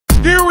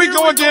Here we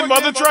go again,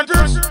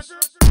 mothertruckers.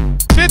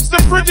 It's the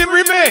frickin'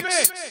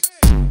 remix.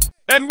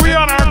 And we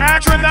on our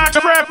Atra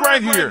Nocte rap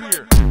right here.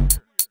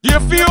 You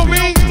feel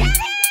me?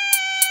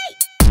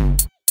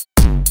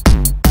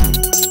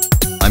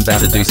 I'm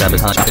about to do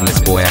sabotage up in this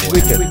boyatch.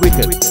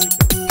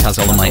 Cause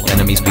all of my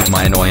enemies beat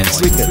my annoyance.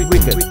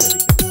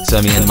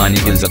 So me and my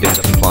niggas are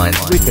bit compliant.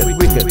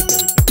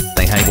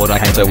 They hate what I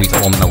hate, so we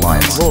form an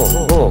alliance.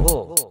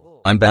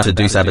 I'm about to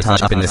do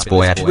sabotage up in this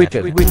boyatch.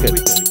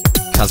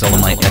 Cause all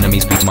of my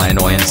enemies beat my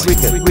annoyance.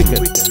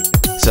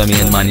 So me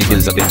and my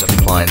niggas are bit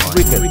compliant.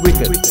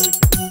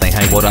 They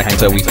hate what I hate,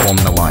 so we form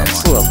an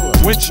alliance.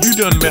 Winch, you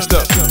done messed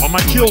up. On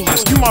my kill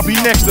list, you might be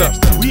next up.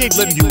 We ain't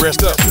letting you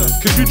rest up,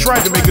 cause you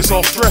tried to make us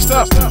all stressed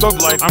up.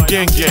 Thug life, I'm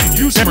gang gang.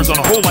 Use hammers on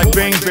a hole like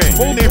bang bang.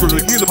 Whole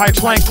neighborhood, hear the pipe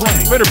clank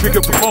clank. Better pick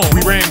up the phone,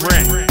 we rang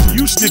rang.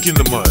 You stick in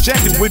the mud.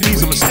 Jacking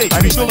Whitney's a mistake. I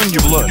be spilling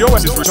your blood. Your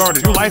ass is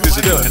retarded. Your life is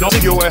a dud. And I'll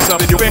take your ass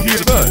up and your back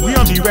here's a thud. We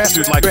onto you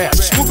bastards like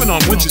grass. Swooping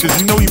on winches cause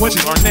you know you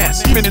winches are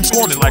nasty. Even in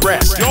scorning like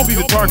grass. Y'all be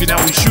the target, now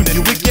we shooting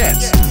you with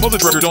gas.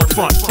 Mothertrucker don't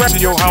front. Crash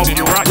in your house and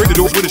your rock. Break the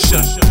doors with a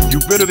shun.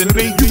 You better than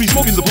me? You be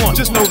smoking the blunt.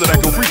 Just know that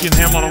I go freaking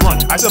ham on a run.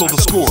 I settle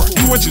the score.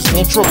 You winches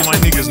won't trouble my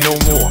niggas no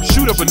more.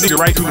 Shoot up a nigga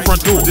right through the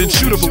front door. Then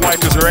shoot up a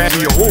wife cause her ass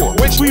be a whore.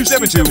 Wait, Weave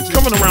 72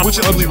 coming around with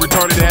your ugly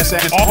retarded ass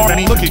acting all hard.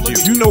 I mean, look at you.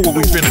 You know what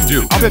we finna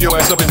do. I'll cut your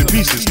ass up into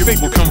pieces. Your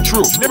fate will come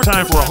true. Never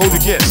time for a hoe to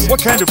guess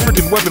what kind of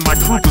freaking weapon my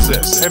crew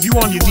possess. Have you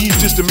on your knees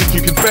just to make you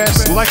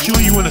confess? Will I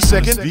kill you in a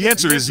second? The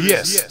answer is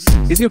yes.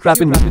 Is you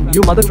crapping me? You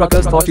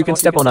mothertruckers thought you can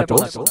step on our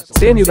toes?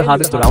 Saying you the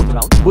hardest around?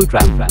 Bull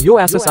crap. Your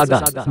asses are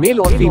done.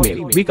 Male or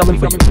female, we coming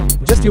for you.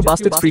 Just you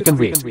bastards freaking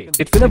wait.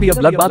 It finna be a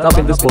bloodbath up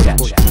in this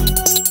boyatch.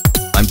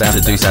 I'm about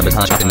to do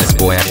sabotage up in this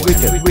boyatch.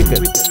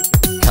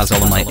 Cause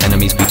all of my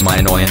enemies beat my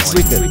annoyance.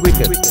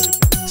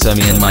 So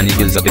me and my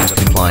niggas are bit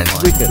compliant.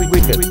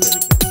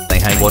 They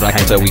hate what I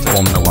hate, so we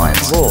form an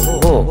alliance.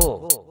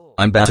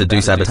 I'm about to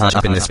do sabotage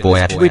up in this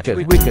boyatch.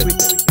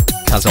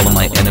 Cause all of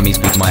my enemies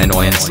beat my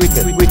annoyance.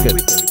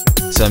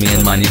 So me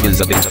and my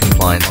niggas are bit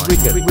compliant.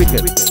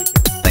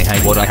 They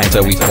hate what I hate,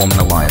 so we form an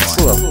alliance.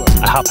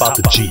 I hop out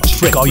the Jeep.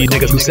 Frick all you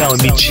niggas who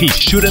selling me cheap.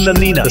 Shooting the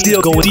Nina,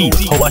 still going deep.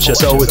 Oh, watch your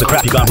soul is the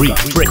crap you gon' reap.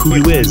 Frick who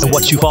you is and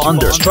what you fall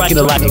under. Striking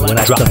the lightning when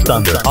I drop the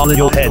thunder. All in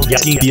your head, yeah,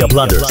 scheme be a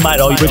blunder. Smite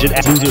all you rigid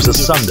ass losers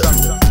asunder.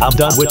 I'm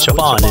done with your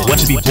fawning.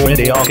 Once you be born,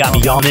 they all got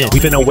me on in. We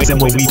finna wait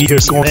them when we be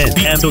here scoring.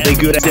 BM so they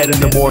good at dead in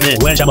the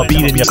morning. When I'ma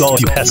beat in your skull,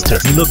 you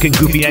pester. You looking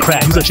goofy and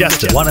crack, who's a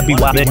jester? Wanna be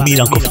wild, then you meet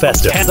Uncle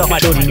Fester. Hands off my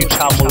children, you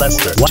child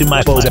molester. Watching my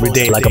foes every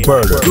day like a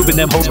birder. Grouping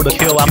them hoes for the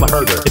kill, I'm a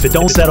herder. If it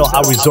don't settle,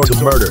 I'll resort to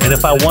murder. And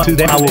if I want to,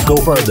 then I will go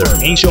further.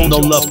 Ain't show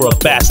no love for a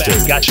bastard.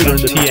 Got shooter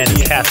in the TN's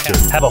caster.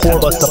 Have a whore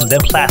bust up and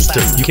then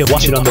plaster. You can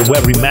watch it on the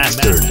web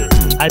remastered.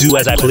 I do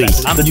as I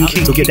please. I'm the new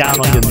king, so get down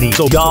on your knees.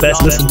 So y'all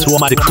best listen to all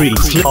my decrees.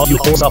 Flip all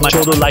you hoes off my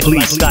shoulder like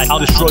fleas. I'll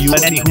destroy you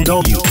and any who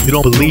know you. You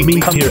don't believe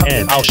me? Come here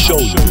and I'll show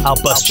you. I'll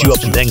bust you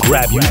up and then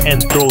grab you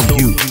and throw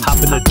you.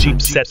 Hop in a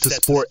Jeep set to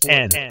sport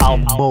and I'll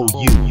mow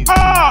you.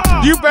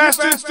 Ah! You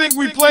bastards think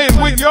we playing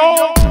with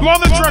y'all?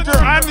 Mothertrucker,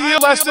 I'm the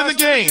illest in the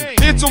game.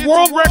 It's a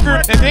world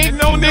record and ain't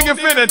no nigga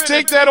finna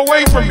take that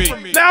away from me.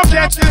 Now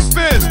catch this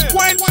fist.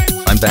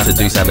 I'm about to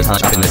do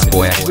sabotage up in this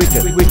boyatch.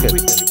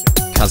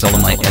 Cause all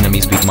of my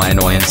enemies beat my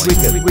annoyance.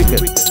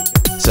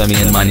 So me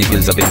and my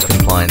niggas are bit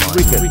compliant.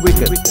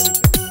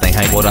 They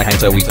hate what I hate,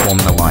 so we form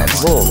an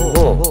alliance.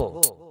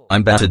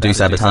 I'm about to do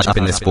sabotage up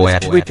in this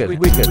boyatch.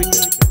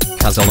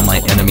 Cause all of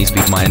my enemies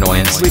beat my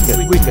annoyance.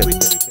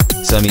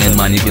 So me and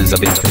my niggas are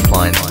bit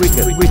compliant.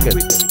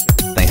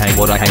 They hate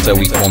what I hate, so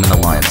we form an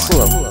alliance.